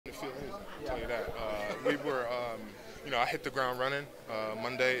We were, I hit the ground running.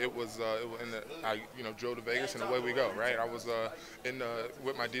 Monday, drove to Vegas and away we go. Right, I was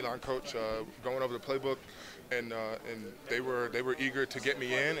with my D-line coach, going over the playbook, and they were eager to get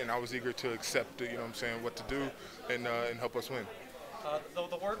me in, and I was eager to accept, what to do, and help us win.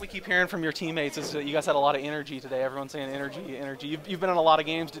 The word we keep hearing from your teammates is that you guys had a lot of energy today. Everyone's saying energy, energy. You've been in a lot of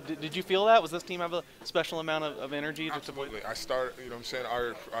games. Did you feel that? Was this team have a special amount of energy? Absolutely. I started,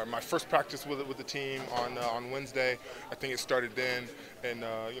 my first practice with the team on Wednesday. I think it started then, and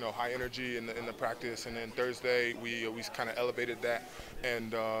high energy in the practice, and then Thursday we kind of elevated that,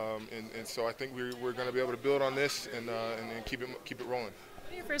 and so I think we're going to be able to build on this and keep it rolling.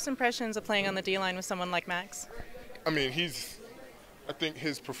 What are your first impressions of playing on the D-line with someone like Max? I think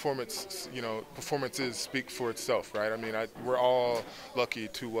his performances speak for itself, right? We're all lucky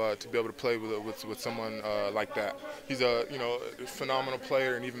to be able to play with someone like that. He's a phenomenal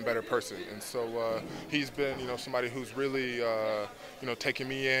player and even better person, and so he's been somebody who's really taken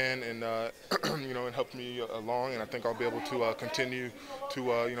me in and and helped me along, and I think I'll be able to continue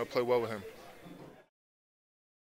to play well with him.